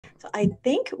So I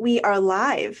think we are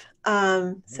live.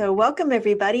 So welcome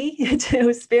everybody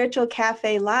to Spiritual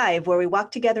Cafe Live, where we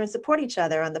walk together and support each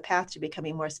other on the path to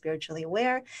becoming more spiritually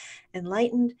aware,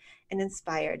 enlightened, and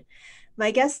inspired. My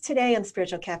guest today on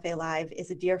Spiritual Cafe Live is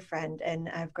a dear friend, and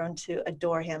I've grown to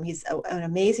adore him. He's an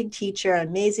amazing teacher, an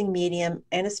amazing medium,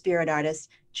 and a spirit artist,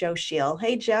 Joe Shiel.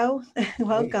 Hey, Joe, Hey,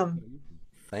 welcome.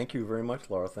 thank you very much,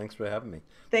 Laura. Thanks for having me.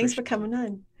 Thanks for Appreciate it. coming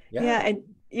on. Yeah, Yeah. and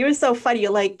you were so funny.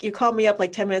 You called me up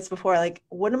like 10 minutes before, like,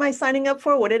 what am I signing up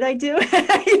for? What did I do?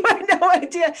 You had no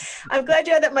idea. I'm glad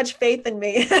you had that much faith in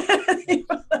me.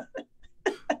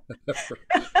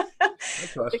 I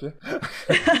trust you.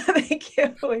 Thank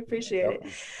you. I appreciate it.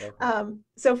 Definitely, definitely.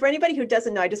 So for anybody who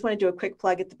doesn't know, I just want to do a quick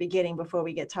plug at the beginning before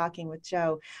we get talking with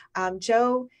Joe.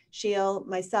 Joe, Shiel,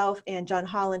 myself, and John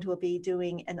Holland will be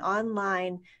doing an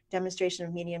online demonstration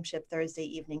of mediumship Thursday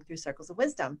evening through Circles of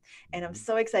Wisdom. And I'm Mhm.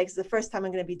 so excited. It's the first time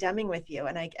I'm going to be demoing with you.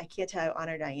 And I can't tell how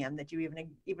honored I am that you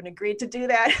even agreed to do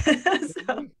that. Kidding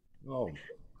So, me? Oh,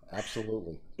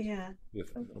 absolutely. yeah.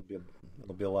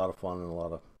 It'll be a lot of fun and a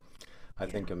lot of, I Yeah.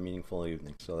 think, a meaningful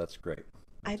evening. So that's great.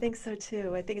 I That's think so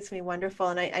too. I think it's going to be wonderful.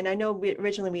 And I know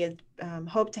originally we had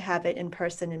hoped to have it in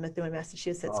person in Methuen,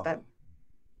 Massachusetts, oh, but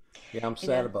yeah. I'm you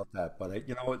sad know, about that, but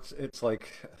it's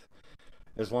like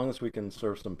as long as we can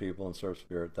serve some people and serve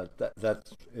spirit,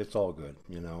 that's it's all good.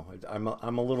 I'm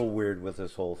a little weird with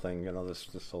this whole thing.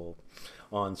 This whole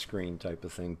on screen type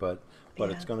of thing, but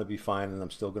it's yeah. going to be fine, and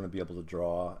I'm still going to be able to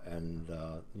draw, and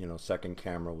second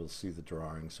camera will see the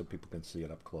drawing so people can see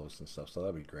it up close and stuff. So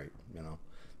that'd be great.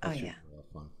 Oh That should yeah. be a lot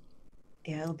of fun.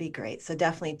 Yeah, it'll be great. So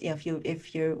definitely, if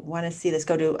you want to see this,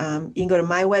 go to you can go to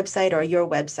my website or your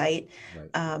website,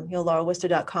 Right.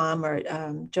 laurawooster.com or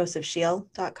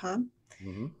josephshiel.com.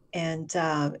 Mm-hmm. And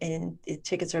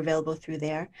tickets are available through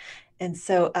there. And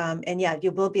so and yeah,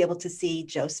 you will be able to see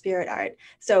Joe's spirit art.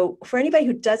 So for anybody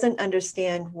who doesn't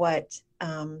understand what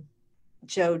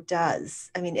Joe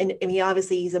does. I mean, and he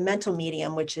obviously he's a mental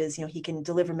medium, which is, he can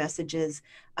deliver messages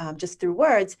just through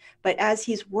words. But as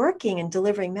he's working and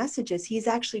delivering messages, he's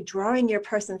actually drawing your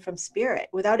person from spirit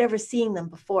without ever seeing them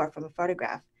before from a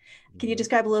photograph. Can you Mm-hmm.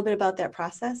 describe a little bit about that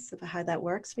process of how that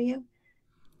works for you?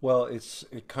 Well,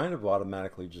 it kind of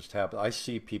automatically just happens. I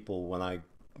see people when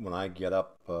I get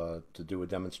up to do a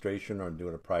demonstration or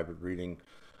doing a private reading.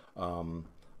 Um,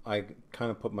 I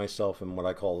kind of put myself in what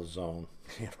I call a zone.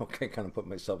 I kind of put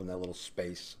myself in that little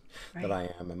space that Right. I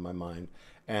am in my mind,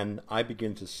 and I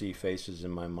begin to see faces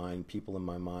in my mind, people in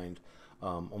my mind,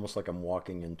 almost like I'm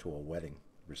walking into a wedding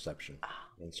reception,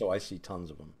 and so I see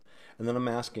tons of them. And then I'm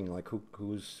asking like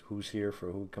who's here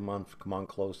for who? Come on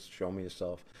close, show me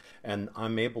yourself. And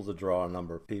I'm able to draw a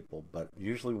number of people, but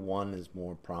usually one is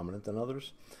more prominent than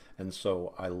others. And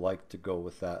so I like to go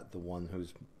with that, the one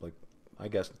who's like, I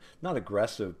guess not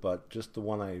aggressive, but just the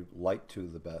one I like to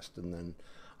the best, and then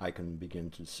I can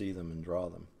begin to see them and draw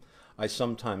them. I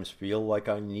sometimes feel like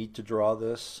I need to draw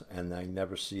this, and I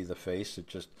never see the face.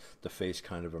 The face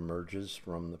kind of emerges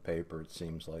from the paper, it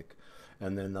seems like.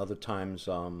 And then other times,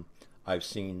 I've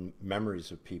seen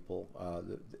memories of people.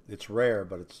 It's rare,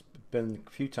 but it's been a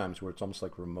few times where it's almost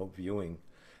like remote viewing,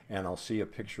 and I'll see a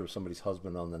picture of somebody's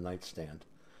husband on the nightstand,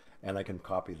 and I can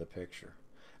copy the picture.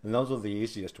 And those are the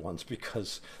easiest ones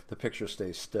because the picture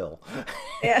stays still.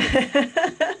 Yeah.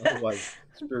 Otherwise,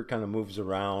 spirit kind of moves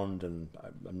around, and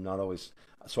I'm not always.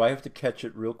 So I have to catch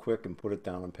it real quick and put it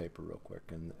down on paper real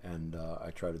quick, and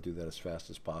I try to do that as fast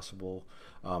as possible.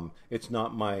 It's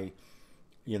not my,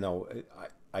 you know,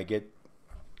 I get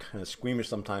kind of squeamish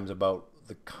sometimes about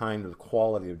the kind of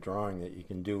quality of drawing that you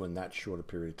can do in that short a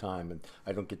period of time, and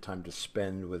I don't get time to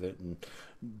spend with it and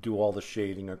do all the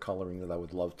shading or coloring that I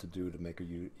would love to do to make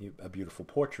a beautiful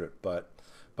portrait. But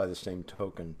by the same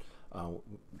token, uh,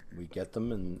 we get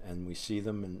them and we see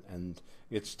them, and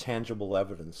it's tangible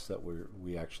evidence that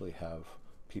we actually have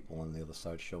people on the other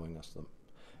side showing us them.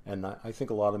 And I think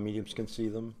a lot of mediums can see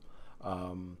them.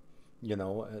 Um,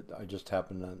 I just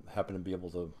happen to be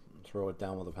able to throw it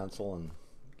down with a pencil and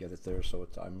get it there. So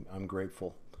I'm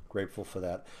grateful for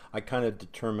that. I kind of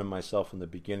determined myself in the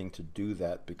beginning to do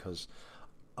that because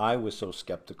I was so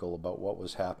skeptical about what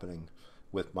was happening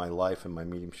with my life and my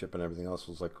mediumship and everything else. It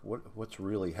was like, what's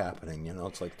really happening?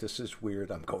 It's like, this is weird.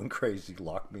 I'm going crazy.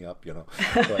 Lock me up.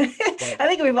 But I but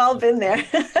think we've all been there.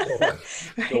 so I,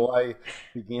 Right. so I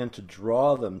began to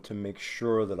draw them to make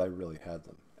sure that I really had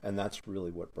them, and that's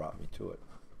really what brought me to it.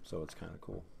 So it's kind of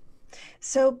cool.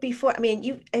 So before, I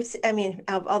mean, I mean,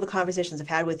 of all the conversations I've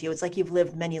had with you, it's like you've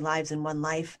lived many lives in one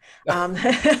life.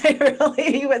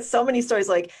 Really, you had so many stories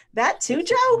like that too,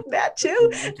 That's the Joe, that that's the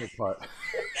too. mental part.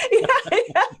 Yeah,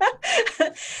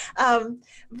 yeah.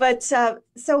 But so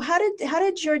how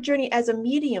did your journey as a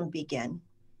medium begin?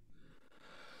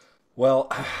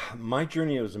 Well, my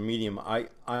journey as a medium, I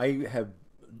have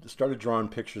started drawing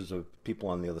pictures of people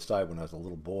on the other side when I was a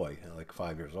little boy, like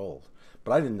 5 years old.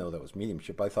 But I didn't know that was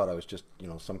mediumship. I thought I was just,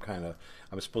 some kind of,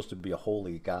 I was supposed to be a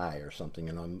holy guy or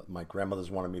something. My grandmothers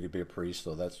wanted me to be a priest,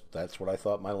 so that's what I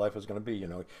thought my life was going to be.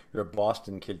 You're a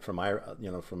Boston kid from,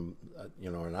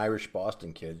 an Irish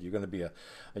Boston kid. You're going to be a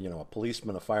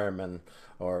policeman, a fireman,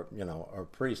 or a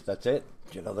priest. That's it.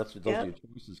 Those are your Yep,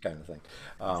 choices, kind of thing.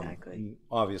 exactly.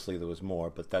 Obviously, there was more,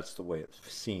 but that's the way it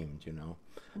seemed.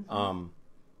 Hmm. Um,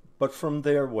 but from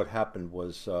there, what happened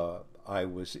was I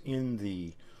was in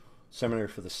the seminary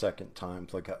for the second time,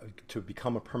 to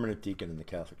become a permanent deacon in the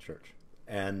Catholic Church,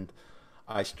 and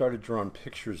I started drawing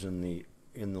pictures in the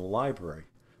library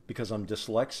because I'm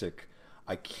dyslexic.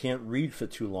 I can't read for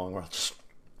too long, or I'll just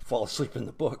fall asleep in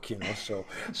the book.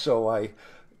 So I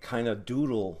kind of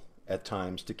doodle at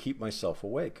times to keep myself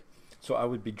awake. So I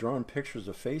would be drawing pictures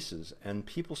of faces, and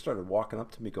people started walking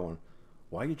up to me going,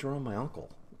 "Why are you drawing my uncle?"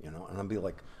 And I'd be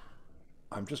like,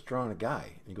 "I'm just drawing a guy."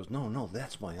 And he goes, "No, no,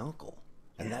 that's my uncle,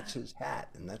 and Yeah. that's his hat,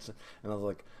 and and I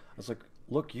was like,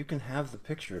 "Look, you can have the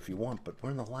picture if you want, but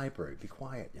we're in the library. Be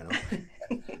quiet."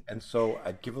 And so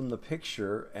I'd give him the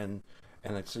picture, and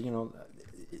I'd say,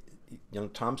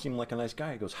 Tom seemed like a nice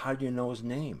guy. He goes, "How do you know his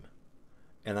name?"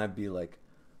 And I'd be like,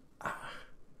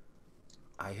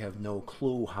 I have no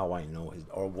clue how I know his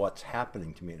or what's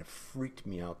happening to me. And it freaked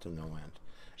me out to no end.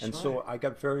 And Sure. so I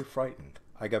got very frightened.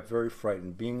 I got very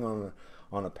frightened being on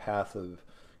a path of,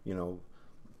 you know,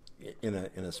 in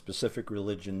a specific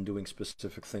religion, doing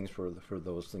specific things for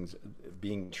those things,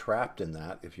 being trapped in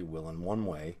that, if you will, in one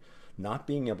way, not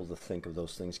being able to think of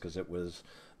those things because it was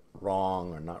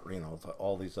wrong or not,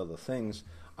 all these other things.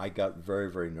 I got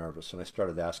very, very nervous, and I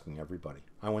started asking everybody.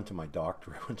 I went to my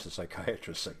doctor, I went to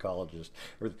psychiatrist, psychologist,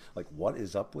 like, what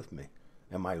is up with me?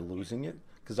 Am I losing it?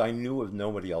 Because I knew of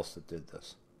nobody else that did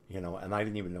this, and I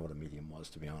didn't even know what a medium was,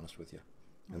 to be honest with you.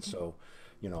 And Mhm. so,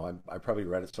 I probably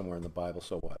read it somewhere in the Bible,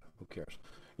 so what? Who cares?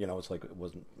 It's like it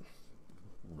wasn't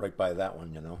right by that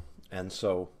one. And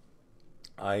so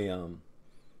I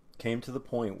came to the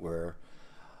point where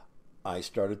I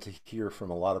started to hear from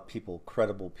a lot of people,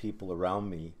 credible people around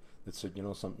me, that said, "You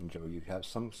know something, Joe, you have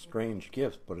some strange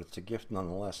gift, but it's a gift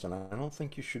nonetheless. And I don't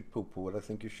think you should poo poo it. I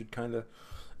think you should kind of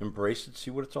embrace it,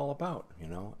 see what it's all about.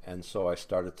 And so I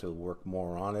started to work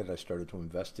more on it. I started to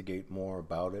investigate more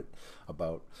about it,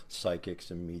 about psychics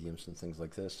and mediums and things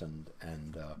like this. And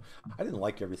I didn't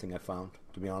like everything I found.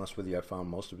 To be honest with you, I found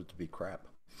most of it to be crap.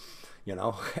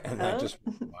 And I Oh, just,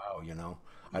 wow.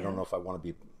 I don't yeah. know if I want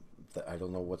to be, I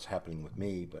don't know what's happening with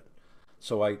me, but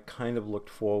so I kind of looked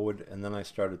forward, and then I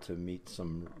started to meet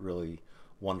some really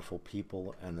wonderful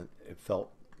people, and it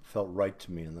felt right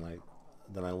to me, and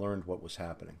then I learned what was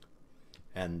happening,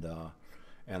 and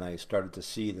and I started to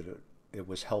see that it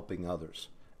was helping others,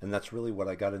 and that's really what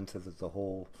I got into the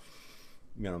whole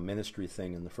ministry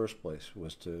thing in the first place,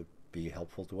 was to be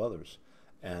helpful to others,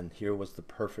 and here was the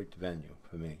perfect venue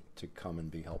for me to come and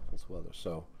be helpful to others.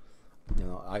 So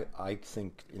I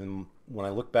think when I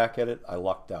look back at it, I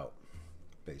lucked out,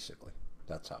 basically.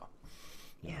 That's how,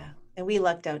 you know. Yeah. And we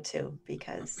lucked out too,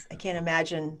 because I can't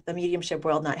imagine the mediumship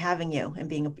world not having you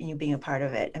and you being a part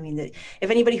of it. I mean, if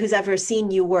anybody who's ever seen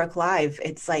you work live,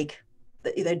 it's like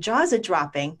their jaws are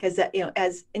dropping because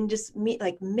as in just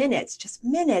like minutes, just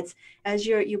minutes, as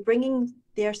you're bringing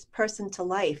their person to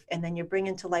life, and then you're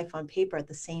bringing to life on paper at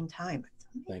the same time.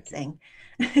 Thank you.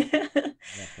 It's amazing.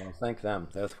 Yeah, well, thank them.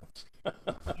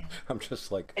 Yeah. I'm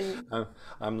just like, And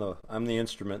I'm the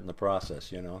instrument in the process.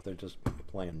 They're just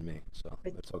playing me, so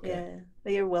but it's okay. yeah,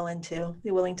 you're willing to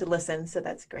listen, so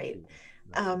that's That's great. right.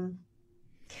 That's right. Um,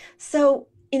 So,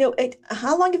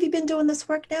 how long have you been doing this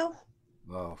work now?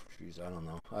 Oh, jeez, I don't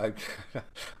know.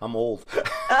 I'm old.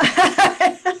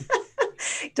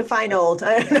 Define I, old.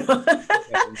 I don't I know. think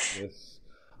I got into this.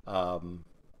 Um,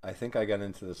 I think I got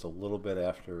into this a little bit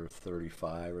after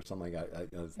 35 or something.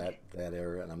 That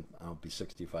area, and I'll be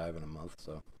 65 in a month.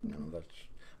 So Mhm. that's.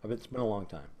 It's been a long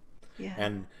time. Yeah.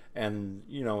 And in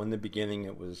the beginning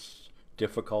it was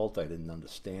difficult. I didn't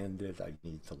understand it. I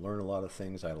needed to learn a lot of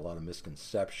things. I had a lot of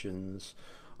misconceptions,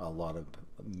 a lot of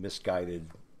misguided,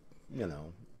 you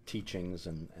know, teachings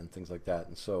and things like that.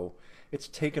 And so it's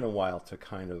taken a while to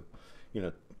kind of, you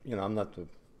know, I'm not the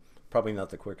probably not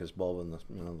the quickest bulb in the,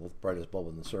 the brightest bulb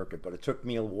in the circuit, but it took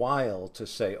me a while to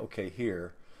say, okay,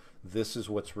 here, this is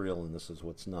what's real and this is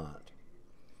what's not.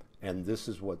 And this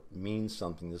is what means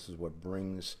something. This is what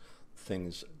brings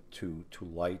things to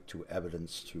light, to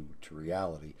evidence, to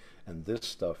reality. And this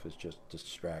stuff is just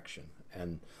distraction.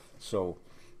 And so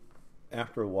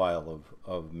after a while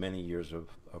of many years of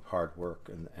hard work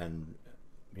and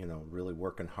really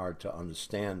working hard to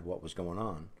understand what was going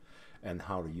on and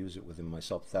how to use it within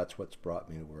myself, that's what's brought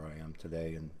me to where I am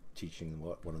today and teaching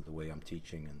one of the way I'm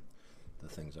teaching and the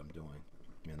things I'm doing,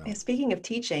 you know. Yeah, speaking of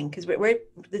teaching, because we're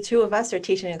the two of us are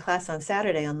teaching a class on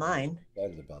Saturday online.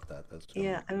 Excited about that. That's coming.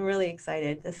 Yeah, I'm really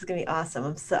excited. This is going to be awesome.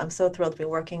 I'm so thrilled to be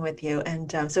working with you.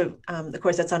 And of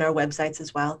course, that's on our websites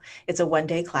as well. It's a 1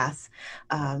 day class,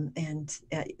 and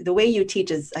the way you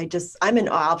teach is, I'm in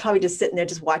awe. I'll probably just sitting there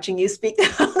just watching you speak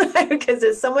because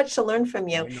there's so much to learn from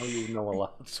you. I know you know a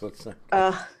lot, so it's not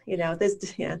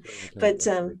There's yeah. great.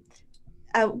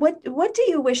 But what do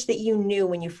you wish that you knew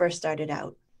when you first started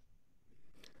out?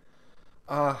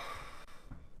 Uh,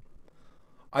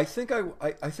 I think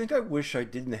I wish I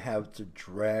didn't have to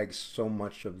drag so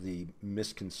much of the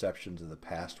misconceptions of the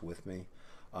past with me,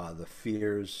 the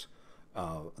fears,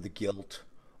 the guilt,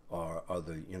 or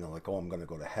the like, oh, I'm going to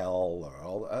go to hell, or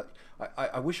all that.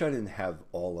 I wish I didn't have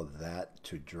all of that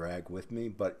to drag with me.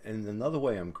 But in another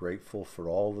way, I'm grateful for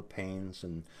all the pains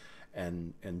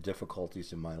and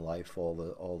difficulties in my life,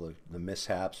 the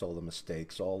mishaps, all the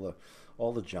mistakes, all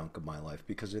the junk of my life,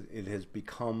 because it has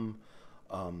become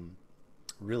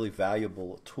really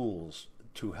valuable tools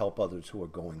to help others who are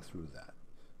going through that.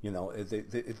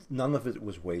 None of it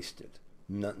was wasted.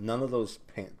 None of those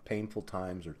painful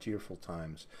times or tearful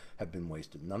times have been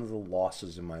wasted. None of the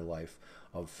losses in my life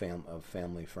of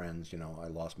family, friends. I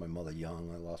lost my mother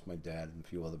young. I lost my dad and a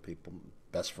few other people,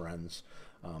 best friends.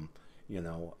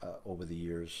 Over the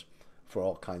years, for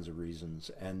all kinds of reasons,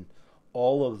 and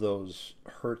all of those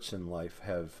hurts in life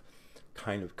have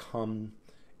kind of come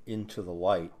into the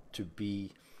light to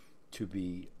be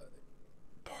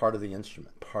part of the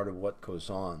instrument, part of what goes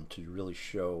on to really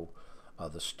show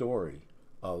the story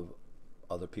of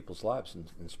other people's lives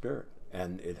in spirit.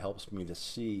 And it helps me to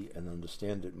see and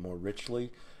understand it more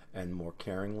richly and more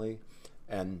caringly,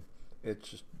 and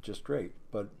it's just great.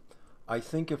 But I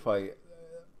think if I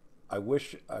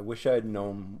wish I had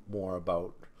known more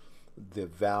about the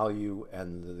value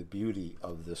and the beauty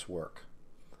of this work.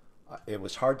 It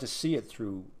was hard to see it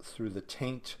through the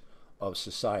taint of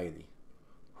society,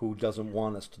 who doesn't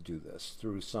want us to do this,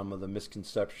 through some of the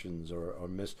misconceptions or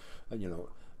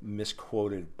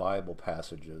misquoted Bible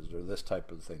passages or this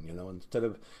type of thing. Instead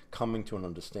of coming to an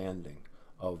understanding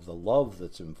of the love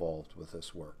that's involved with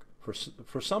this work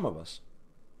for some of us,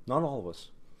 not all of us,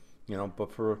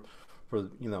 but for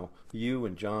you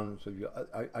and John. So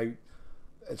I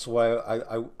it's why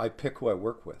I pick who I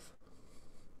work with,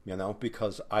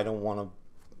 because I don't want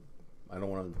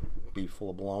to be full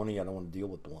of baloney. I don't want to deal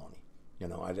with baloney.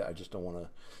 I just don't want to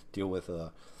deal with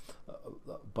a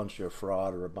bunch of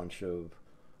fraud or a bunch of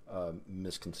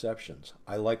misconceptions.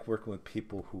 I like working with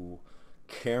people who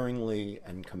caringly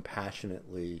and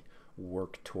compassionately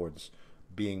work towards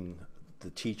being the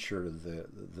teacher,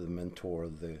 the mentor,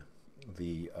 the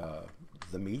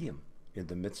medium in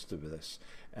the midst of this.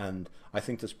 And I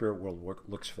think the spirit world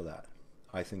looks for that.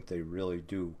 I think they really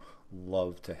do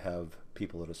love to have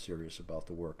people that are serious about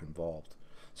the work involved.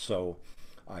 So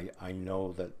I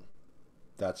know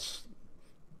that's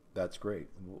that's great.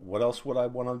 What else would I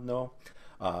want to know?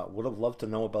 Would have loved to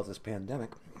know about this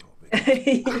pandemic.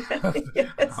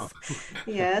 Yes,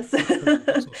 yes.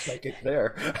 So psychic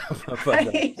there, but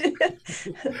Right.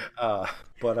 uh,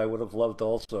 but I would have loved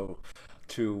also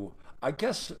to, I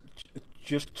guess,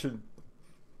 just to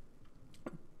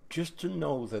just to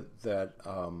know that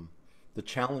the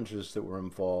challenges that were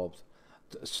involved,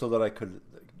 so that I could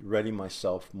ready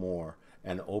myself more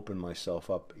and open myself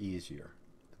up easier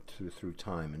through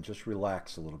time and just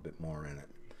relax a little bit more in it,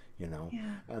 you know.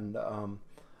 Yeah. And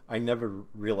I never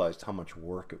realized how much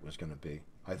work it was going to be.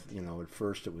 At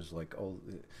first it was like, oh,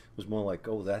 it was more like,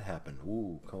 oh, that happened.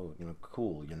 Ooh, cool,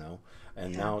 cool,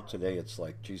 And Yeah. now today it's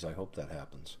like, geez, I hope that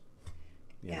happens.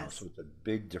 So Yes. it's a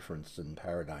big difference in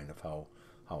paradigm of how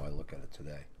I look at it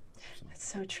today. So, That's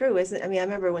so true, isn't it? I mean, I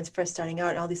remember when first starting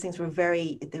out, all these things they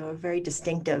were very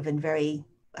distinctive and very,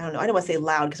 I don't know, I don't want to say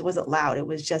loud because it wasn't loud. It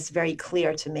was just very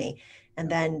clear to me. And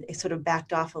yeah, then it sort of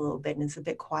backed off a little bit and it's a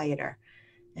bit quieter.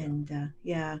 yeah. And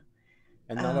yeah.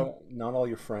 And Um, not all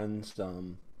your friends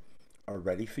are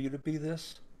ready for you to be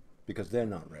this, because they're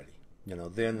not ready.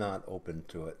 They're not open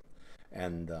to it,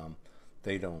 and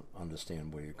They don't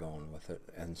understand where you're going with it.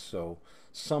 And so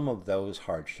some of those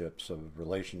hardships of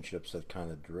relationships that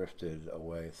kind of drifted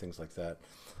away, things like that,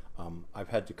 I've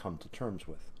had to come to terms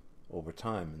with over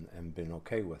time and been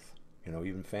okay with,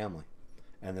 even family.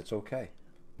 And it's okay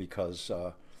because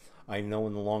I know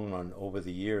in the long run, over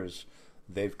the years,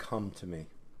 they've come to me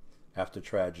after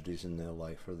tragedies in their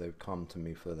life, or they've come to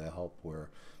me for their help where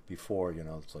before,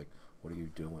 it's like, what are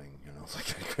you doing? It's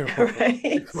Right. like,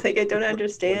 It's like I don't what are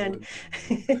understand.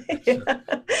 you doing?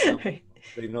 Yeah. Right.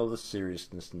 They know the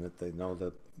seriousness in it. They know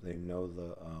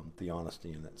the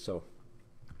honesty in it. So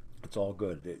it's all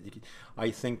good. I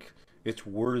think it's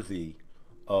worthy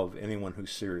of anyone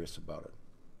who's serious about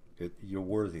it. You're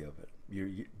worthy of it.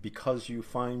 Because you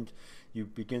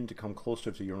begin to come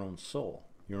closer to your own soul,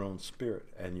 your own spirit,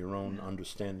 and your own Yeah.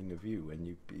 understanding of you, and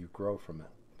you grow from it.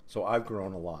 So I've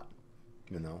grown a lot,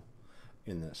 you know,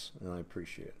 in this, and I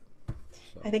appreciate it. I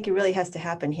So think it really has to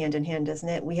happen hand in hand, doesn't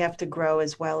it? We have to grow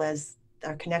as well as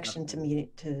our connection to absolutely, me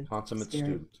to consummate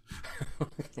spirit.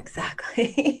 student.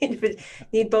 Exactly. But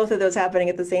need both of those happening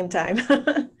at the same time.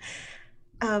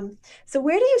 Um, so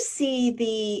where do you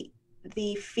see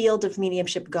the field of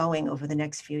mediumship going over the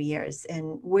next few years,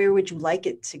 and where would you like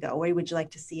it to go? Where would you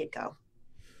like to see it go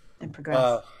and Uh,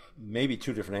 progress? maybe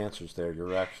two different answers there.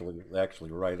 You're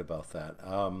actually right about that.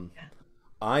 Yeah.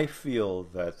 I feel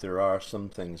that there are some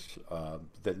things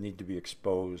that need to be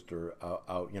exposed or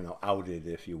outed,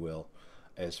 if you will,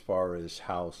 as far as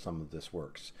how some of this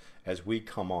works. As we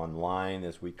come online,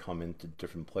 as we come into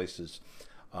different places,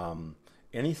 um,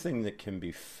 anything that can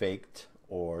be faked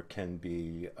or can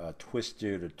be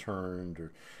twisted or turned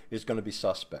or is going to be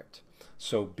suspect.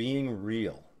 So being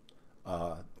real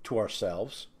to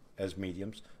ourselves as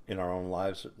mediums in our own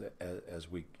lives as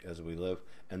we live,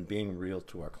 and being real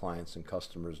to our clients and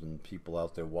customers and people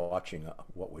out there watching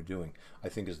what we're doing, I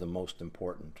think is the most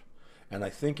important. And I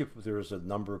think if there is a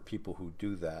number of people who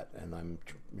do that, and I'm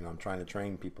trying to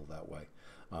train people that way,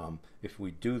 if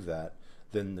we do that,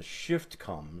 then the shift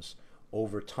comes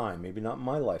over time, maybe not in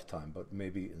my lifetime, but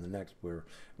maybe in the next, where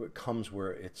it comes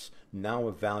where it's now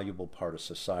a valuable part of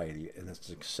society and it's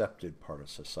an accepted part of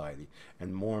society,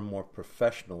 and more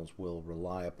professionals will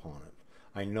rely upon it.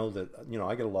 I know that,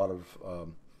 I get a lot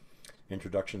of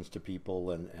introductions to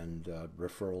people and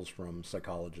referrals from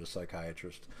psychologists,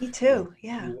 psychiatrists, Me who, too.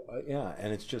 Yeah. yeah,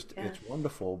 and Yeah. it's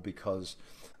wonderful because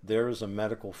there is a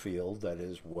medical field that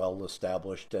is well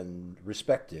established and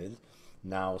respected,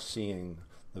 now seeing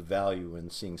the value in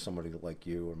seeing somebody like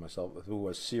you or myself who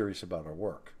is serious about our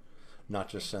work, not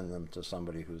just send them to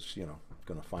somebody who's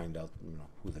going to find out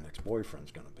who the next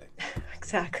boyfriend's going to be.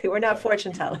 Exactly. We're not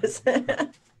fortune tellers.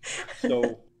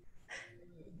 So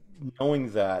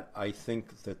knowing that, I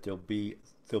think that there'll be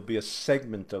a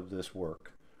segment of this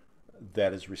work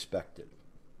that is respected.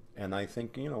 And I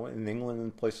think, in England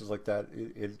and places like that,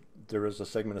 there is a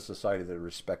segment of society that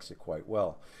respects it quite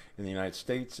well. In the United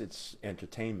States, it's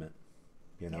entertainment.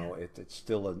 Yeah, It's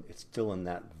still in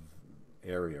that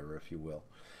area, if you will,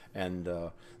 and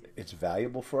it's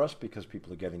valuable for us because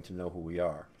people are getting to know who we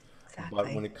are. But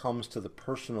when exactly. it comes to the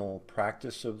personal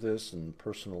practice of this and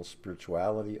personal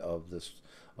spirituality of this,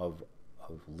 of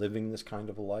living this kind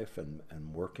of a life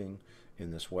and working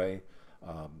in this way,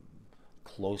 um,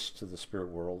 close to the spirit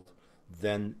world,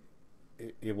 then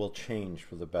it will change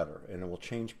for the better, and it will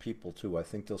change people too. I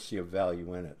think they'll see a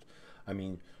value in it. I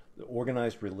mean, the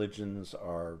organized religions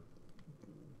are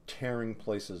tearing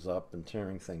places up and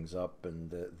tearing things up,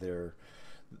 and they're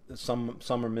some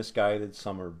are misguided,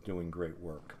 some are doing great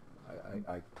work.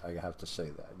 I have to say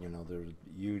that. There's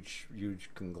huge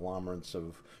conglomerates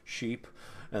of sheep,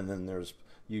 and then there's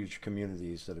huge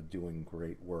communities that are doing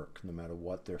great work, no matter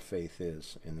what their faith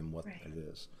is and in what Right. it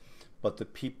is. But the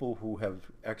people who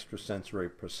have extrasensory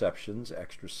perceptions,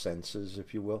 extra senses,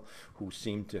 if you will, who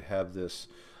seem to have this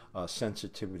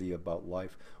sensitivity about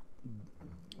life,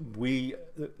 we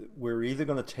we're either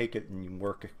going to take it and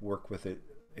work with it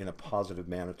in a positive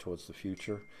manner towards the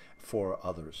future for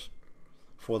others,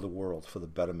 for the world, for the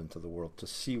betterment of the world, to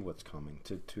see what's coming,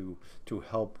 to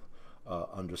help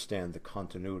understand the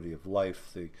continuity of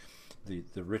life,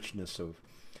 the richness of.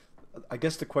 I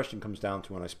guess the question comes down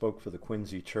to when I spoke for the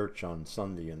Quincy Church on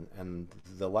Sunday, and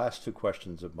the last two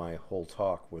questions of my whole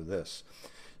talk were this: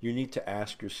 you need to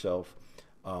ask yourself,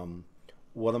 um,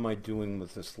 what am I doing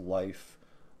with this life?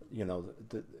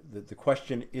 The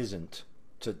question isn't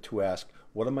to ask,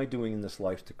 what am I doing in this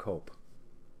life to cope?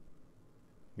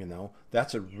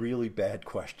 That's a really bad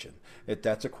question.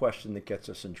 That's a question that gets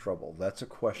us in trouble. That's a Yeah.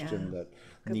 question that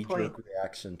Good point. knee-jerk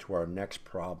reacts into our next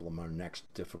problem, our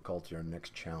next difficulty, our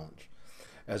next challenge.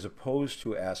 As opposed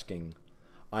to asking,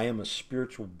 I am a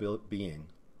spiritual being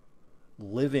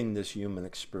living this human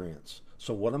experience.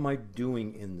 So what am I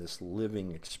doing in this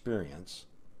living experience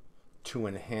to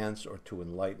enhance or to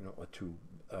enlighten or to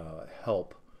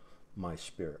help my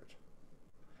spirit?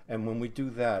 And when we do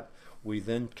that, we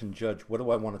then can judge, what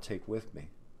do I want to take with me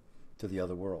to the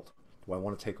other world? Do I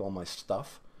want to take all my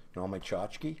stuff and all my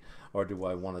tchotchke? Or do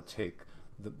I want to take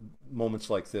the moments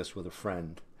like this with a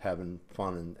friend, having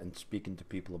fun and speaking to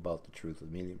people about the truth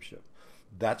of mediumship?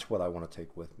 That's what I want to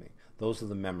take with me. Those are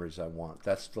the memories I want.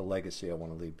 That's the legacy I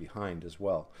want to leave behind as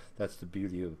well. That's the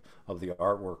beauty of the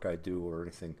artwork I do or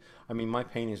anything. I mean, my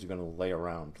paintings are going to lay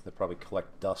around. They'll probably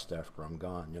collect dust after I'm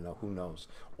gone, you know, who knows?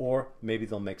 Or maybe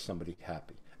they'll make somebody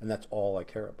happy. And that's all I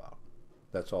care about.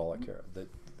 That's all I care.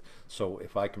 So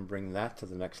if I can bring that to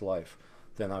the next life,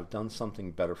 then I've done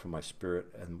something better for my spirit,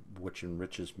 and which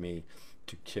enriches me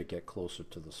to get closer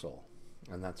to the soul.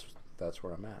 And that's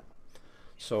where I'm at.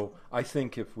 So I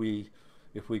think if we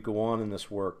go on in this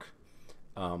work,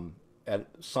 at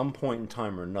some point in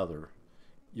time or another,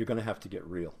 you're going to have to get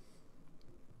real.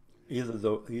 Either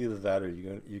that, or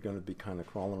you're going to be kind of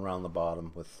crawling around the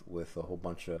bottom with a whole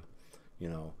bunch of, you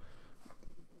know,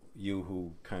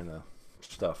 yoo-hoo kind of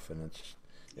stuff, and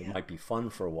it might be fun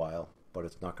for a while, but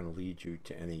it's not going to lead you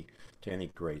to any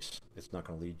grace. It's not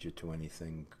going to lead you to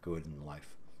anything good in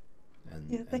life.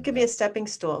 Yeah, that And could be a stepping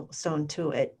stone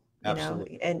to it, you know,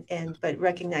 absolutely, but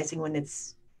recognizing when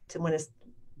it's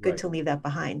good right. to leave that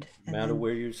behind, No and matter then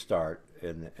where you start,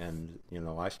 and you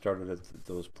know, I started at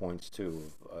those points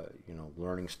too, you know,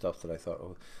 learning stuff that I thought,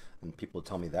 oh, and people would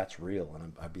tell me that's real,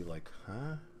 and I'd be like,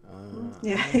 huh?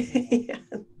 yeah, I don't know. yeah,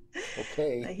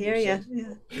 Okay, I you hear say you.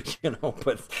 Yeah. so. You know,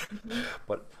 but Mhm.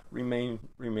 but remain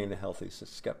a healthy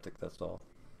skeptic. That's all.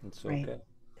 It's Right. okay.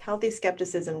 Healthy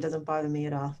skepticism doesn't bother me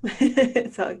at all.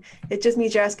 So it just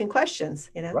means you're asking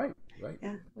questions, you know? Right, right.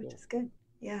 Yeah, which Cool. is good.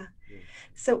 Yeah. Cool.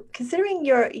 So considering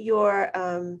your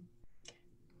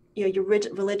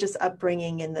religious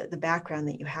upbringing and the background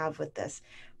that you have with this,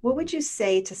 what Mhm. would you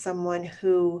say to someone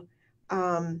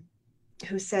um,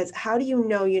 who says, "How do you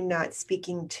know you're not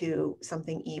speaking to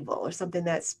something evil or something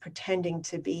that's pretending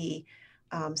to be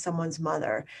someone's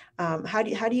mother?"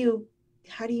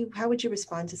 How would you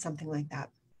respond to something like that?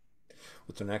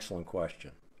 It's an excellent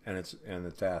question, and it's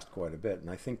asked quite a bit,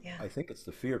 and Yeah. I think it's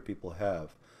the fear people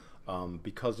have,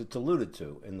 because it's alluded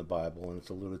to in the Bible and it's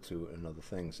alluded to in other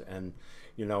things, and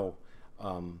you know,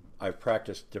 I've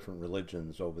practiced different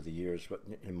religions over the years, but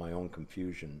in my own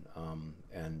confusion,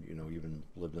 and you know, even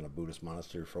lived in a Buddhist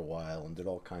monastery for a while and did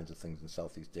all kinds of things in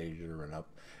Southeast Asia and up,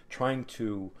 trying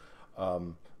to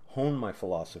hone my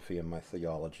philosophy and my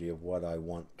theology of what I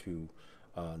want to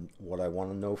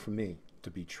know for me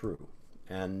to be true.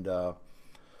 And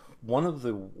one of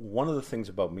the things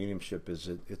about mediumship is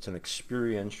it's an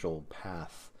experiential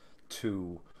path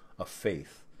to a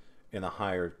faith in a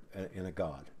higher in a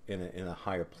God in a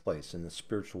higher place in the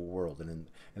spiritual world, and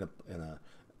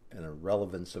in a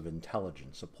relevance of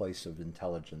intelligence, a place of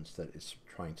intelligence that is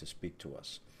trying to speak to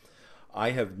us.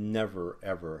 I have never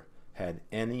ever had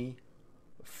any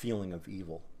feeling of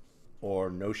evil or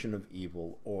notion of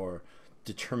evil or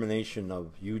determination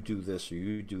of you do this or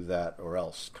you do that or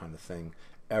else kind of thing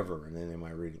ever in any of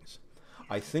my readings.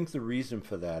 I think the reason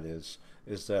for that is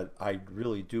that I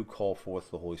really do call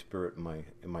forth the Holy Spirit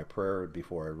in my prayer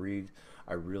before I read.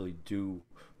 I really do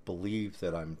believe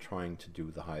that I'm trying to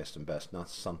do the highest and best, not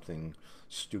something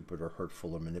stupid or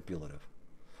hurtful or manipulative.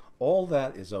 All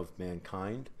that is of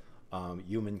mankind,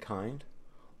 humankind.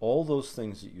 All those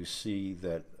things that you see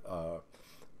that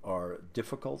are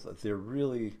difficult, they're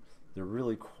really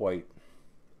quite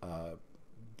uh,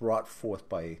 brought forth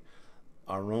by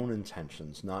our own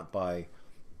intentions, not by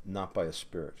a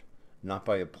spirit, not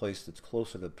by a place that's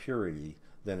closer to purity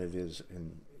than it is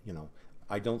in, you know,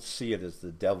 I don't see it as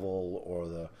the devil or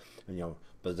the, you know,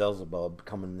 Beelzebub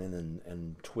coming in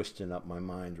and twisting up my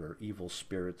mind, or evil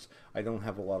spirits. I don't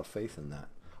have a lot of faith in that.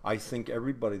 I think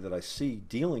everybody that I see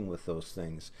dealing with those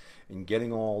things and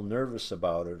getting all nervous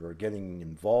about it or getting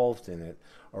involved in it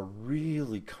are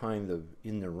really kind of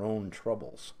in their own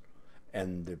troubles,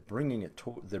 and they're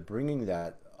bringing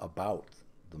that about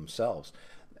themselves.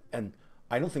 And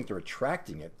I don't think they're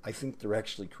attracting it. I think they're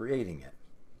actually creating it.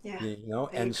 Yeah, You know,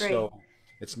 I and agree. so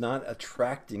it's not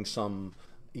attracting some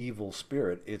evil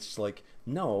spirit. It's like,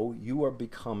 no, you are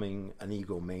becoming an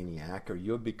egomaniac, or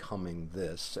you're becoming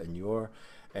this, and you're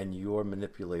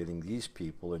manipulating these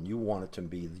people, and you want it to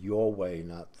be your way,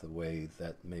 not the way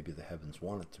that maybe the heavens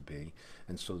want it to be.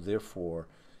 And so therefore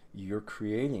you're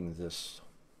creating this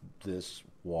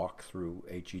walk through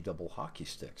HE double hockey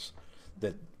sticks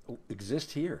that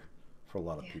exist here for a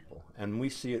lot of Yeah. people, and we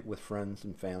see it with friends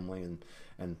and family and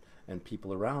and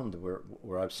people around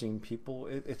where I've seen people.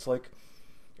 It's like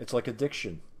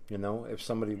addiction. You know, if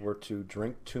somebody were to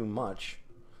drink too much,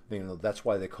 you know, that's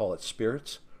why they call it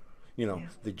spirits. You know, Yeah.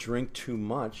 they drink too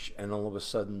much, and all of a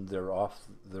sudden they're off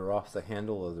the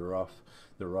handle, or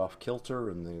they're off kilter,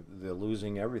 and they're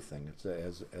losing everything. It's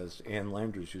as Ann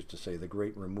Landers used to say, the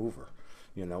great remover.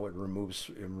 You know, it removes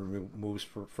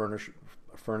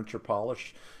furniture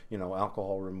polish. You know,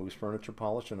 alcohol removes furniture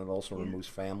polish, and it also Yeah. removes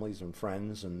families and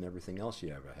friends and everything else you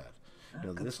ever had. Oh, You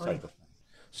know, good this type point. of thing.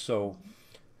 So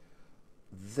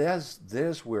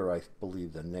there's where I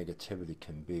believe the negativity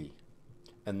can be,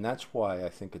 and that's why I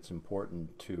think it's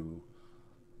important to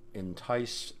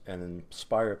entice and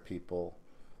inspire people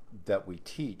that we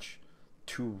teach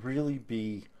to really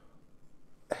be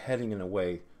heading in a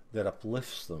way that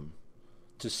uplifts them,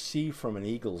 to see from an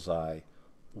eagle's eye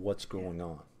what's Yeah. going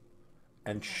on,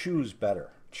 and Exactly. choose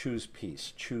better, choose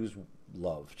peace, choose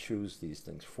love, choose these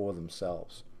things for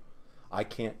themselves. I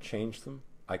can't change them.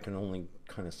 I can only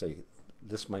kind of say,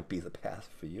 this might be the path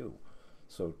for you.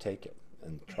 So take it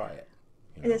and Yeah. try it,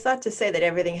 you And know? it's not to say that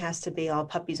everything has to be all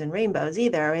puppies and rainbows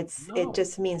either. It No.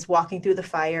 just means walking through the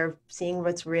fire, seeing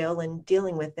what's real and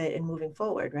dealing with it and moving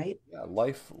forward, right? Yeah, Yeah.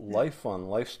 life on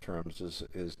life's terms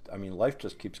is I mean, life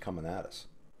just keeps coming at us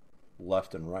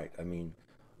left and right. I mean,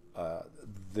 uh,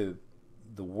 the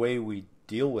the way we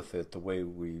deal with it,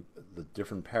 the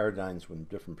different paradigms and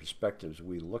different perspectives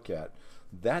we look at,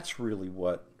 that's really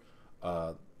what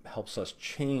uh, helps us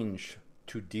change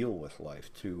to deal with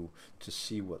life, to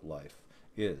see what life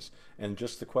is. And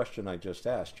just the question I just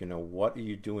asked, you know, what are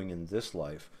you doing in this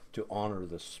life to honor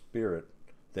the spirit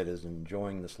that is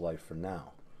enjoying this life for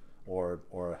now, or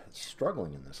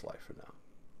struggling in this life for now?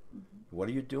 Mhm. What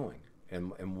are you doing?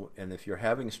 And if you're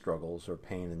having struggles or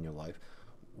pain in your life,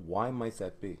 why might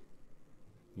that be?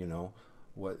 You know,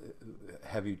 what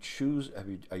have you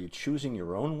are you choosing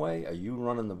your own way? Are you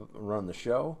running the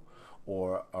show,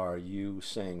 or are you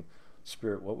saying,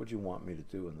 Spirit, what would you want me to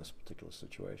do in this particular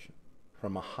situation?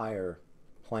 From a higher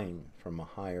plane, from a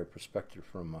higher perspective,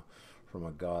 from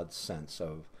a God sense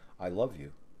of, I love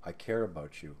you, I care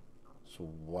about you, so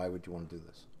why would you want to do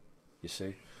this? You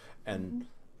see? And Mhm.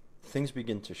 things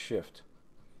begin to shift.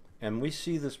 And we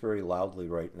see this very loudly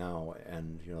right now.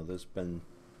 And, you know, there's been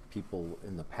people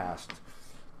in the past,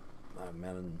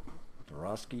 Madame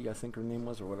Dorosky, I think her name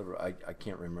was, or whatever. I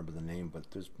can't remember the name, but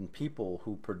there's been people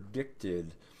who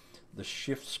predicted the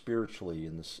shift spiritually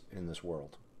in this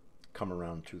world come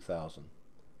around 2000.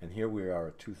 And here we are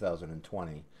at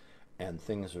 2020, and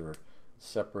things are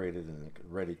separated and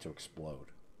ready to explode.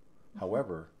 Mhm.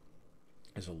 However,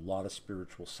 there's a lot of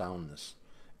spiritual soundness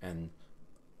and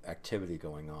activity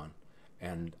going on,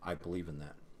 and I believe in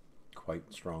that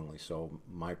quite strongly. So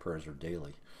my prayers are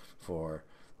daily for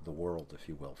the world, if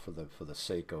you will, for the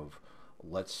sake of,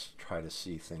 let's try to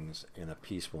see things in a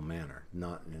peaceful manner,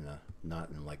 not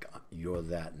in like, you're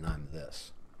that and I'm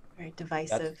this. Very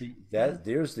divisive. Yeah.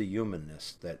 There's the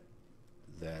humanness that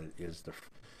is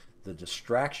the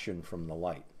distraction from the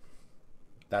light.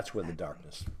 That's where the Exactly.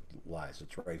 darkness lies.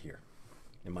 It's right here,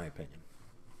 in my opinion.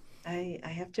 I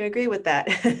have to agree with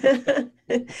that.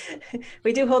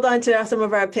 We do hold on to some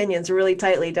of our opinions really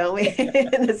tightly, don't we?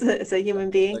 As a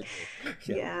human Yes, I being. do.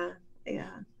 Yeah, Yeah. Yeah.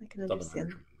 I can stubborn understand.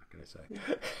 Hersham, what can I Yeah.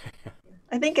 say?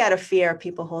 I think out of fear,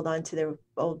 people hold on to their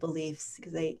old beliefs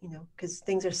because because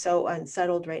things are so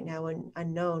unsettled right now and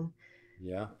unknown.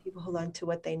 Yeah, People hold on to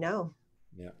what they know.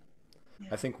 yeah. I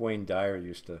Yeah. think Wayne Dyer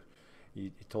used to.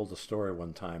 He told a story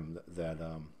one time that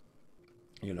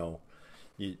you know,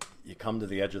 you come to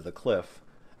the edge of the cliff,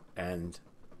 and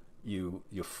you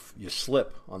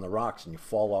slip on the rocks and you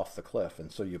fall off the cliff,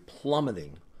 and so you're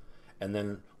plummeting, and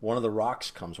then one of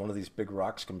these big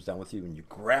rocks comes down with you, and you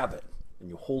grab it and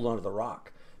you hold onto the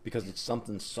rock because it's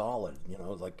something solid. You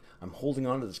know, like, I'm holding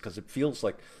on to this because it feels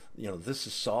like, you know, this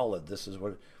is solid. This is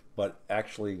what, but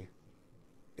actually,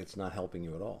 it's not helping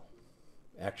you at all.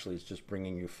 Actually, it's just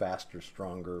bringing you faster,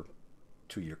 stronger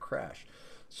to your crash.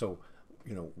 So,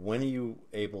 you know, when are you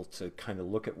able to kind of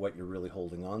look at what you're really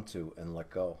holding on to and let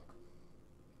go?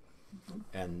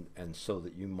 Mhm. And so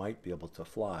that you might be able to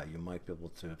fly, you might be able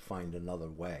to find another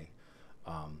way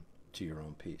to your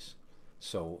own peace.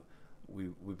 So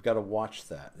we've got to watch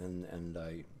that, and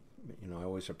I, you know, I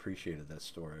always appreciated that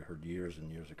story. I heard years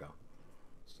and years ago.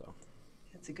 So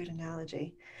That's a good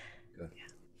analogy. good.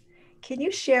 Can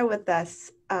you share with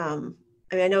us? I mean,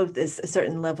 I know there's a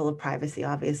certain level of privacy,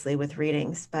 obviously, with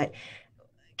readings, but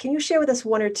can you share with us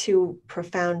one or two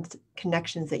profound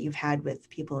connections that you've had with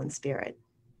people in spirit?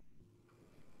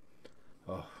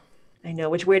 Oh. I know.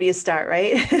 Which, where do you start,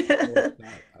 right? Where do I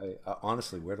start?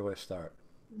 Honestly, where do I start?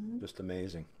 Mhm. Just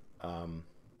amazing. Um,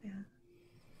 Yeah.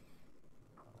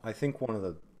 I think one of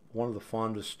the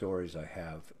fondest stories I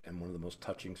have, and one of the most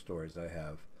touching stories I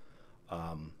have,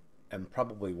 um, and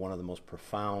probably one of the most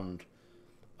profound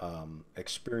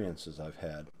experiences I've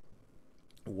had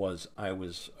was I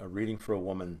was reading for a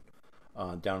woman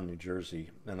down in New Jersey,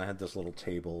 and I had this little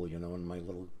table, you know, in my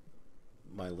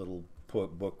little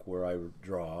book where I would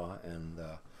draw,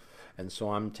 and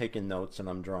so I'm taking notes and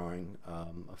I'm drawing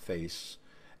a face,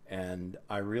 and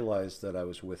I realized that I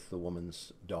was with the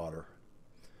woman's daughter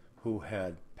who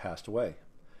had passed away,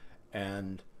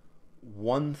 and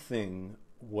one thing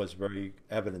was very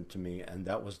evident to me, and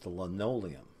that was the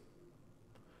linoleum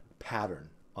pattern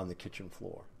on the kitchen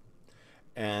floor.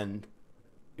 And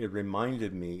it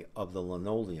reminded me of the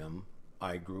linoleum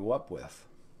I grew up with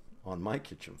on my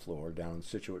kitchen floor down in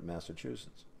Situate,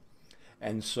 Massachusetts.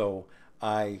 And so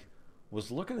I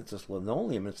was looking at this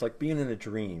linoleum. It's like being in a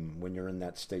dream when you're in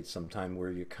that state sometime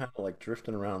where you're kind of like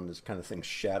drifting around this kind of thing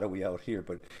shadowy out here,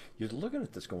 but you're looking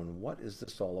at this going, what is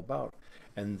this all about?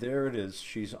 And there it is.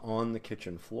 She's on the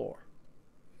kitchen floor.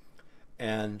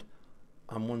 And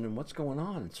I'm wondering what's going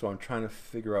on. So I'm trying to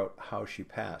figure out how she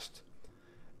passed.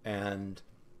 And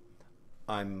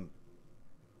I'm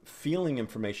feeling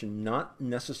information, not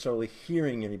necessarily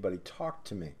hearing anybody talk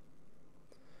to me,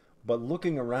 but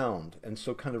looking around, and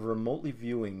so kind of remotely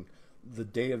viewing the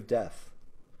day of death,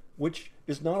 which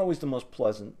is not always the most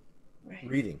pleasant Right.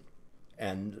 reading,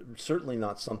 and certainly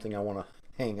not something I want to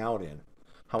hang out in.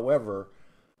 However,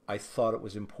 I thought it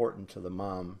was important to the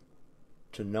mom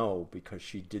to know because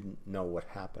she didn't know what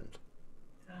happened.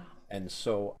 Oh, And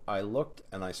so I looked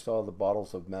and I saw the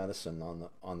bottles of medicine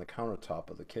on the countertop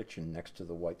of the kitchen next to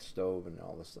the white stove and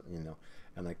all this, you know.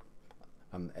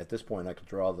 And at this point I could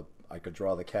draw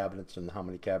the cabinets and how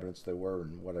many cabinets there were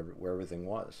and whatever where everything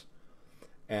was.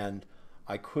 And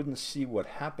I couldn't see what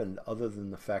happened other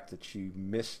than the fact that she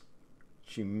missed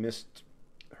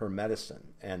her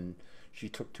medicine and she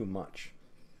took too much.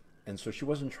 And so she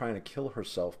wasn't trying to kill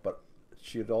herself, but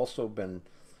she had also been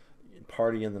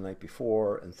partying the night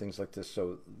before and things like this.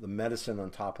 So the medicine on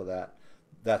top of that,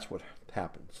 that's what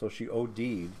happened. So she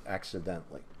OD'd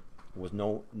accidentally. It was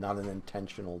not an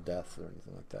intentional death or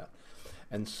anything like that.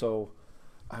 And so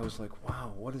I was like,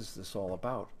 wow, what is this all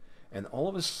about? And all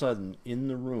of a sudden in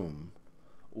the room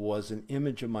was an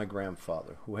image of my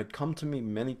grandfather who had come to me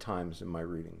many times in my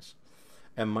readings.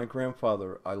 And my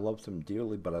grandfather, I loved him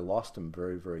dearly, but I lost him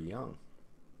very, very young.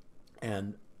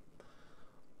 And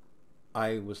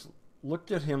I was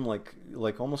looked at him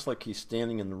like almost like he's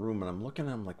standing in the room, and I'm looking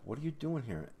at him like, what are you doing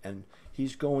here? And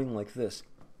he's going like this.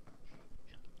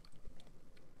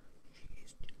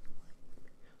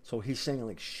 So he's saying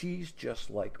like, she's just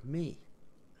like me.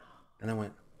 And I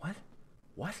went, what?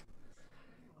 What?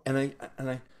 And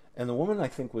and the woman I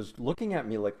think was looking at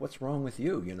me like, what's wrong with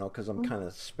you? You know, because I'm mm, kind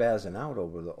of spazzing out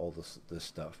over all this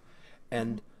stuff.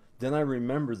 mhm. And then I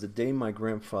remember the day my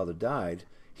grandfather died,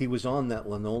 he was on that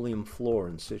linoleum floor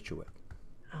in Situate.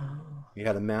 Oh, He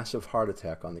had a massive heart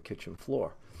attack on the kitchen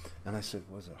floor. And I said,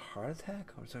 was it a heart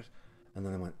attack? And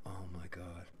then I went, oh my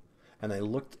God. And I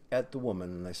looked at the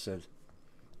woman and I said,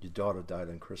 your daughter died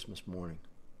on Christmas morning.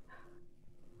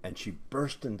 And she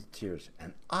burst into tears.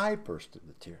 And I burst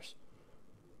into tears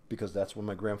because that's when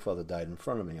my grandfather died in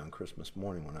front of me on Christmas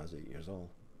morning when I was 8 years old.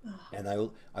 oh, And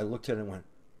I looked at it and went,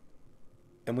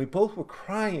 and we both were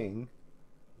crying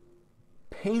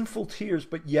painful tears,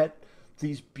 but yet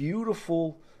these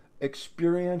beautiful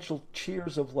experiential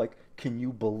cheers of like, can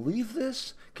you believe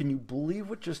this? Can you believe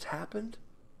what just happened?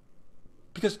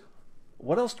 Because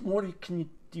what else more do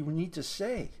you need to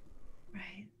say?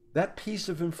 right. That piece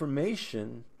of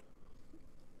information,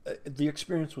 the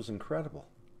experience was incredible,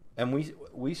 and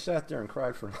we sat there and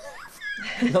cried for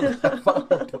another half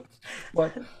hour.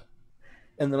 But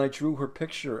and then I drew her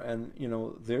picture, and you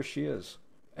know there she is,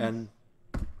 and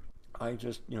I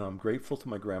just, you know, I'm grateful to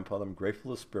my grandfather. I'm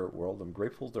grateful to the spirit world. I'm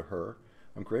grateful to her.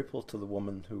 I'm grateful to the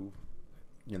woman who,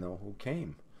 you know, who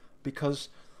came. Because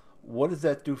what did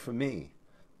that do for me?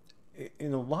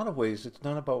 In a lot of ways, it's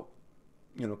not about,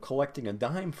 you know, collecting a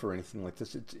dime for anything like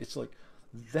this. It's like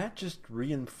that just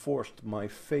reinforced my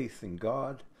faith in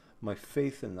God, my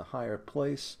faith in the higher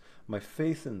place, my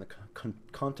faith in the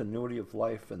continuity of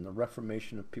life and the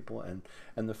reformation of people, and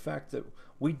the fact that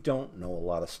we don't know a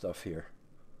lot of stuff here.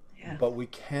 Yeah. But we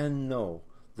can know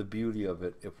the beauty of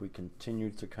it if we continue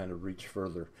to kind of reach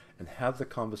further and have the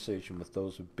conversation with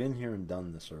those who've been here and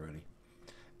done this already.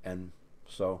 And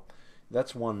so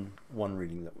that's one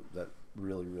reading that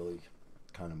really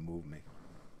kind of moved me.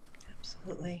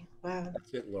 Absolutely. Wow.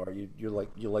 That's it, Laura. You're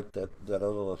like that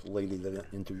other lady that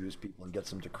interviews people and gets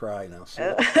them to cry now. See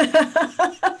that?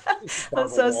 Uh, I'm Barbara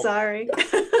so Walters. sorry.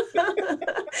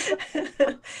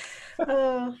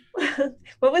 Oh,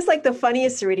 what was like the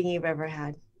funniest reading you've ever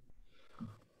had?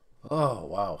 Oh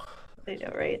wow. I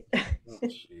know, right? Oh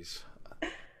jeez.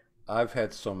 I've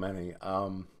had so many.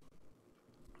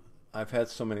 I've had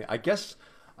so many. I guess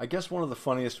one of the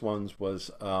funniest ones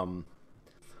was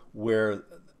where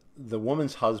the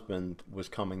woman's husband was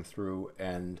coming through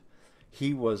and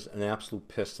he was an absolute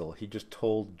pistol. He just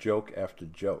told joke after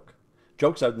joke,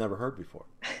 jokes I'd never heard before.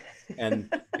 And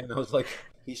and I was like,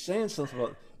 he's saying something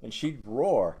about, and she'd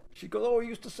roar. She'd go, "Oh, he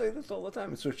used to say this all the time."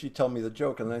 And so she'd tell me the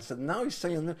joke, and I said, "Now he's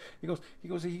saying that."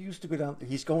 He used to go down.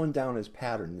 He's going down his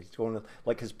pattern. He's going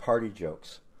like his party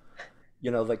jokes.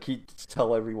 Like he'd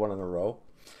tell everyone in a row,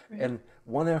 Right. and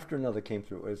one after another came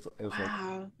through. It was like,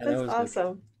 Wow, and I that's was like,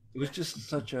 awesome. it was just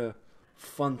such a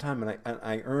fun time, and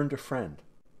I earned a friend.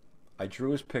 I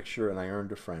drew his picture, and I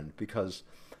earned a friend because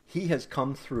he has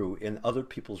come through in other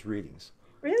people's readings.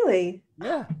 Really?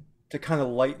 Yeah, to kind of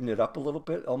lighten it up a little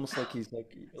bit, almost like he's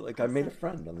like I made a Awesome.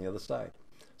 friend on the other side.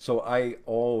 So I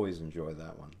always enjoy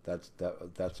that one.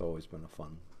 That's always been a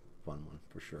fun one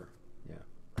for sure. Yeah.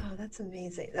 Oh, that's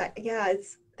amazing. Yeah,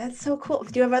 that's so cool.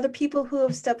 Do you have other people who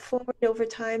have stepped forward over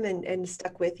time and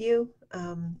stuck with you,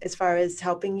 as far as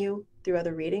helping you through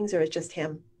other readings, or it's just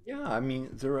him? Yeah, I mean,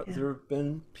 there Yeah. there have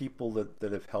been people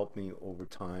that have helped me over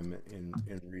time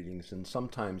in readings, and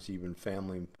sometimes even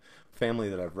family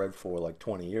that I've read for like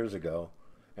 20 years ago,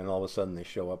 and all of a sudden they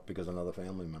show up because another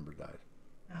family member died,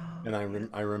 Oh, and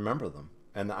I remember them,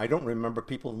 and I don't remember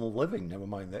people in the living. Never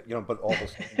mind that, but all of a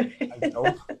sudden I know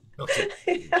them. It's like,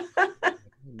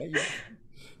 maybe,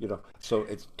 so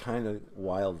it's kind of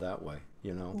wild that way.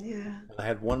 Yeah. And I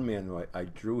had one man who I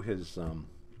drew his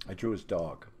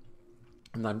dog.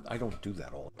 And I don't do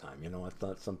that all the time, It's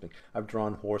not something I've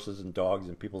drawn horses and dogs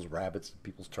and people's rabbits and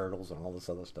people's turtles and all this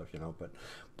other stuff.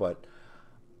 But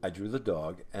I drew the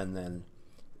dog, and then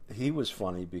he was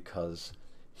funny because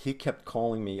he kept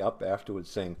calling me up afterwards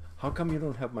saying, "How come you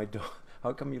don't have my dog?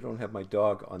 How come you don't have my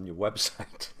dog on your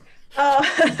website?" Oh,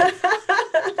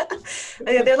 It's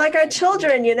yeah, like, they're like our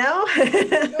children, you know?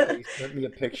 yeah, he sent me a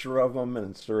picture of him,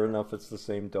 and sure enough, it's the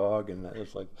same dog. And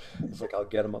it's like I'll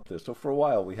get him up there. So for a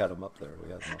while, we had him up there.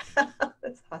 We had him up there.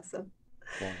 That's awesome.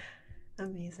 Fun.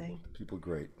 Amazing. People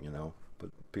great. But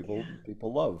people Yeah.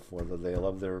 people love whether they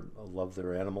love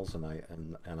their animals, and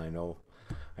I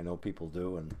know people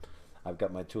do, and I've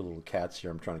got my two little cats here.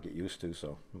 I'm trying to get used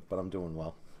to, but I'm doing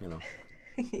well.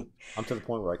 I'm to the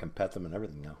point where I can pet them and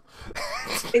everything now.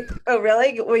 Oh,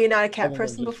 really? Were you not a cat Other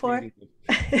than person just before? feeding them.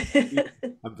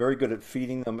 I'm very good at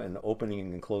feeding them and opening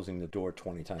and closing the door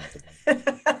 20 times a day.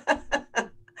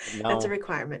 But That's a now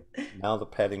requirement. now the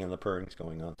petting and the purring's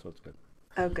going on, so it's good.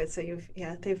 Oh, good. So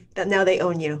yeah, now they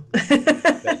own you.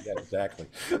 Yeah, exactly.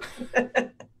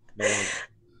 No longer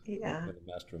Yeah. the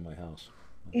master of my house.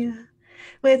 That's it. Yeah.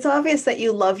 Well, it's obvious that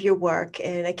you love your work,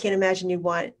 and I can't imagine you'd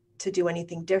want to do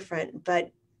anything different.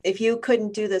 But if you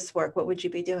couldn't do this work, what would you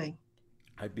be doing?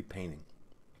 I'd be painting.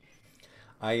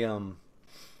 I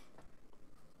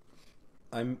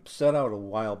I set out a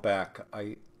while back.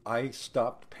 I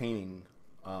stopped painting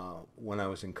when I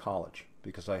was in college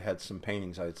because I had some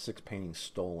paintings. I had 6 paintings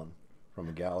stolen from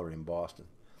a gallery in Boston,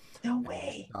 No and I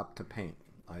way. stopped to paint.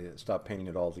 I stopped painting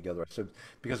it altogether. I said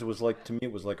because it was like to me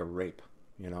it was like a rape.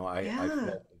 I Yeah.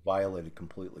 felt violated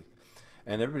completely.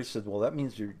 And everybody said, "Well, that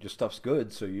means your stuff's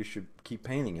good, so you should keep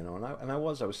painting." And I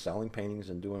was selling paintings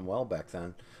and doing well back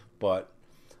then, but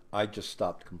I just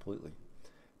stopped completely.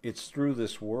 It's through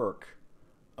this work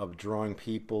of drawing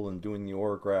people and doing the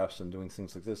autographs and doing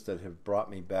things like this that have brought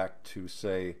me back to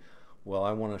say, well,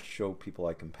 I want to show people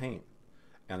I can paint.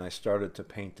 And I started to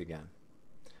paint again.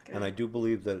 And I Good. do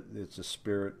believe that it's a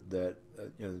spirit the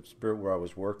spirit where I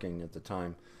was working at the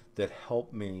time that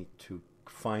helped me to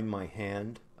find my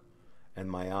hand and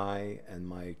my eye and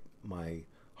my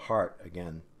heart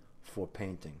again for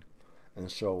painting.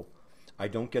 And so I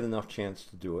don't get enough chance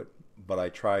to do it, but I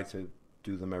try to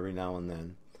do them every now and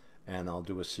then. And I'll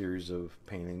do a series of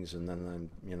paintings, and then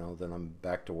I'm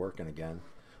back to working again.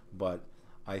 But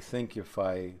I think if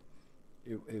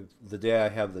the day I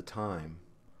have the time,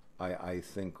 I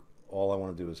think all I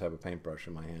want to do is have a paintbrush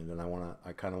in my hand, and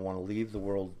I kind of want to leave the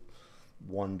world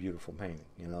one beautiful painting,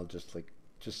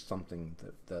 just something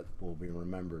that will be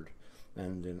remembered,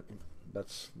 and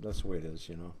that's the way it is.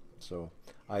 So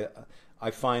I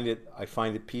I find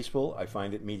it peaceful. I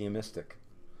find it mediumistic.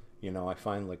 I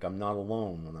find like I'm not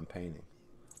alone when I'm painting.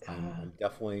 I'm Uh,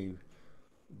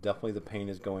 definitely the paint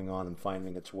is going on and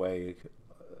finding its way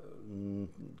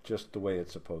just the way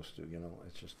it's supposed to. You know,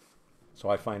 it's just so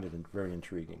I find it very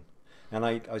intriguing. And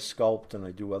I sculpt and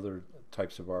I do other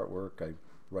types of artwork. I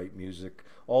write music.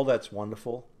 All that's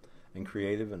wonderful and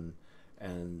creative,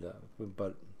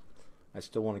 but I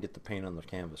still want to get the paint on the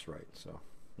canvas right. So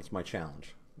that's my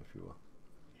challenge, if you will.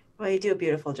 Well, you do a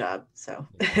beautiful job. So,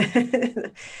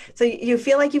 so you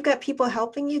feel like you've got people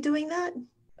helping you doing that,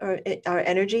 or are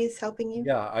energies helping you?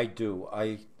 Yeah, I do.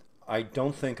 I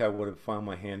don't think I would have found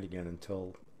my hand again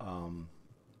until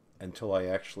I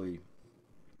actually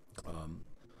um,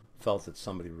 felt that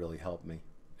somebody really helped me,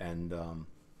 and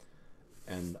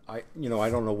I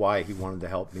don't know why he wanted to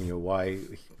help me or why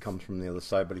he comes from the other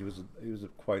side, but he was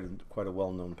quite a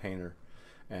well-known painter,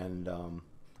 and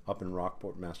up in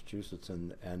Rockport, Massachusetts,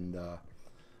 and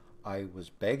I was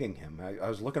begging him. I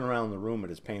was looking around the room at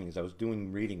his paintings. I was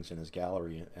doing readings in his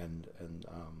gallery,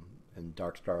 and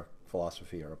Dark Star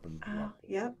Philosophy are up in Oh, Rockport,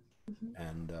 yep. Mhm.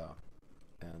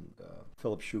 and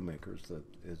Philip Shoemaker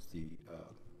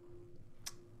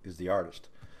is the artist,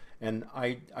 and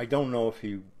I don't know if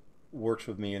he works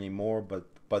with me anymore,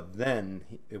 but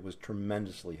then it was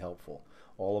tremendously helpful.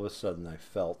 All of a sudden, I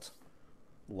felt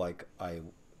like I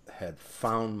had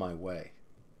found my way,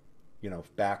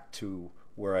 back to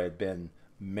where I had been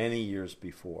many years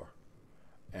before,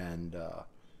 and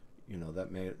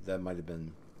that might have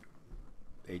been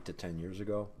 8 to 10 years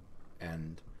ago,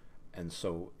 and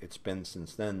so it's been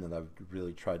since then that I've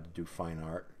really tried to do fine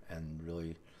art and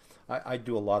really I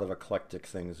do a lot of eclectic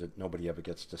things that nobody ever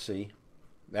gets to see.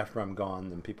 After I'm gone,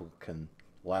 then people can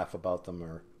laugh about them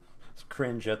or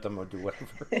cringe at them or do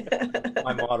whatever.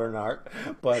 My modern art,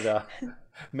 but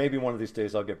maybe one of these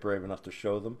days I'll get brave enough to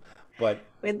show them. But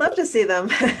We'd love to see them.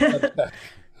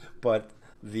 but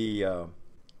the uh,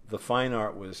 the fine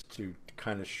art was to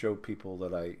kind of show people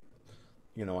that I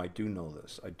do know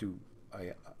this.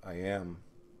 I I am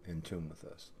in tune with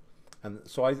this, and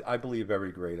so I believe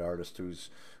every great artist who's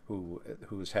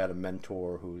had a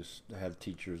mentor, who's had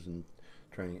teachers and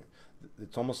training,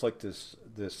 it's almost like there's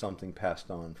something passed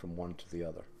on from one to the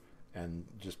other, and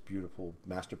just beautiful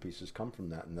masterpieces come from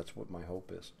that, and that's what my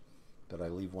hope is, that I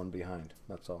leave one behind.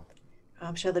 That's all.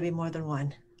 I'm sure there'll be more than one.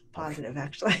 Okay. Positive,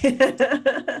 actually.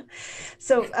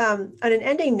 So, on an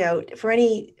ending note, for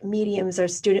any mediums or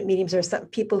student mediums or some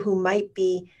people who might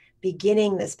be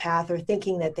beginning this path or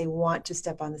thinking that they want to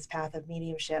step on this path of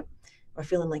mediumship or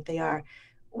feeling like they are,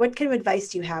 what kind of advice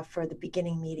do you have for the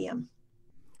beginning medium?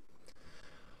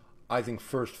 I think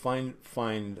first find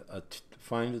a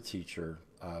teacher.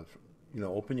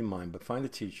 Open your mind, but find a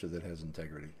teacher that has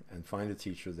integrity, and find a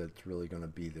teacher that's really going to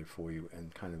be there for you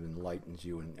and kind of enlightens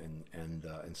you and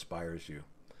inspires you.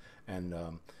 And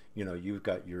you've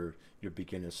got your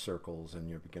beginner circles and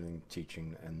your beginning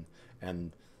teaching,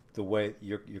 and the way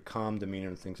your calm demeanor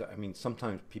and things. I mean,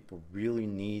 sometimes people really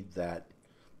need that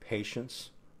patience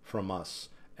from us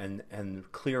and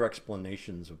clear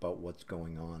explanations about what's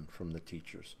going on from the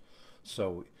teachers.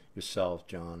 So yourself,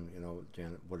 John,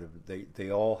 Janet, whatever, they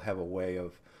all have a way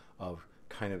of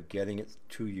kind of getting it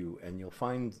to you, and you'll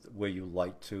find where you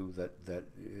like to that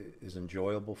is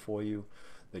enjoyable for you,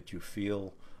 that you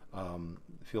feel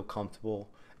comfortable,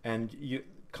 and you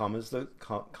come as the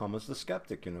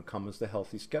skeptic, come as the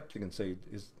healthy skeptic, and say,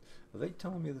 are they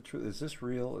telling me the truth? Is this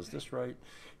real? Is this right?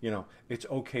 It's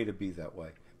okay to be that way.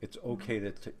 It's okay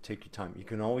to take your time. You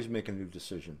can always make a new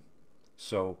decision.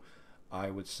 So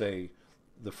I would say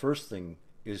the first thing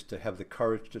is to have the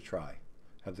courage to try,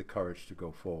 have the courage to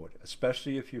go forward,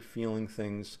 especially if you're feeling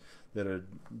things that are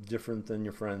different than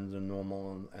your friends and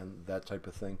normal and that type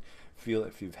of thing. Feel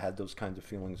if you've had those kinds of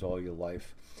feelings all your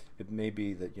life, it may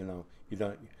be that you're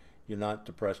not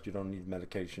depressed, you don't need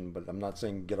medication, but I'm not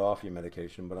saying get off your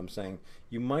medication, but I'm saying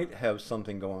you might have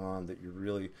something going on that you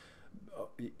really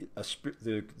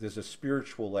there's a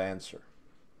spiritual answer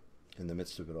in the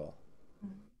midst of it all,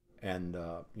 and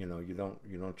you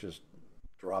don't just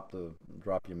drop your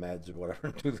meds or whatever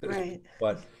and do this, Right.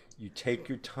 but you take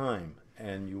your time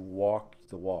and you walk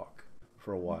the walk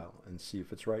for a while and see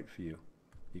if it's right for you.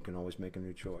 You can always make a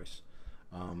new choice.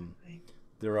 Um, Right.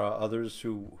 there are others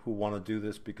who want to do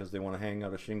this because they want to hang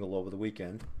out a shingle over the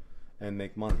weekend and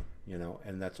make money,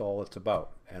 and that's all it's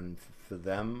about. And for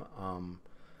them,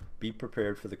 be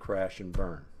prepared for the crash and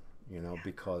burn,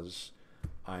 because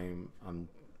I'm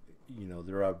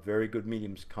there are very good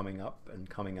mediums coming up and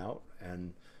coming out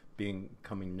and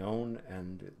becoming known,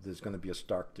 and there's going to be a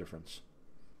stark difference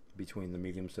between the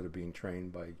mediums that are being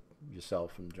trained by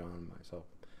yourself and John and myself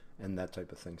and that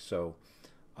type of thing. So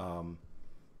um,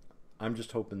 I'm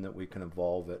just hoping that we can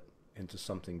evolve it into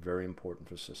something very important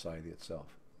for society itself.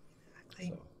 Exactly.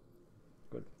 So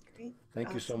good. Great.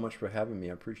 Thank you so Awesome. much for having me.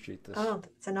 I appreciate this. Oh,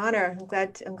 it's an honor. I'm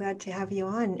glad to have you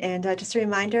on. And just a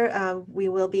reminder, we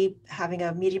will be having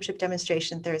a mediumship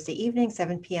demonstration Thursday evening,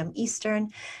 7 p.m. Eastern.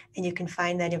 And you can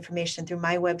find that information through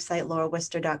my website,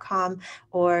 laurawooster.com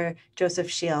or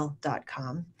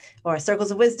josephshiel.com or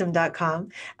circlesofwisdom.com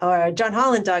or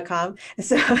johnholland.com.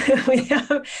 So we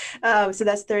have, so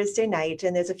that's Thursday night,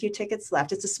 and there's a few tickets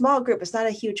left. It's a small group. It's not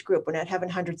a huge group. We're not having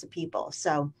hundreds of people.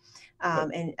 So,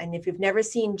 Good. and if you've never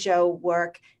seen Joe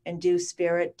work and do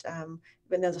spirit,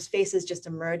 when those faces just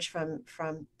emerge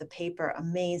from the paper,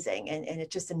 amazing. And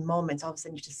it just in moments, all of a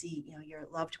sudden you just see, you know, your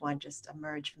loved one just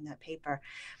emerge from that paper.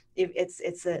 It's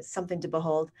something to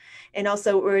behold. And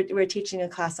also we're teaching a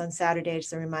class on Saturday,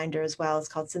 just a reminder as well. It's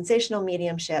called Sensational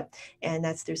Mediumship, and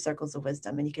that's through Circles of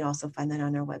Wisdom. And you can also find that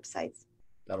on our websites.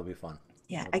 That'll be fun.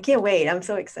 Yeah, That'll I be can't wait. I'm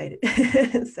so excited.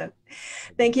 So fun.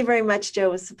 thank you very much, Joe.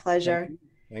 It was a Thank pleasure. you.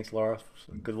 Thanks, Laura.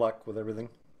 Good luck with everything.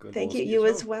 Good. Thank We'll you. see you You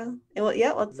as soon. well. And well,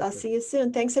 yeah, well, I'll Okay. see you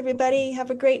soon. Thanks, Okay. everybody. Have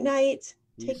a great night.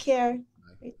 Take Peace. care.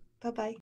 Bye. Bye bye.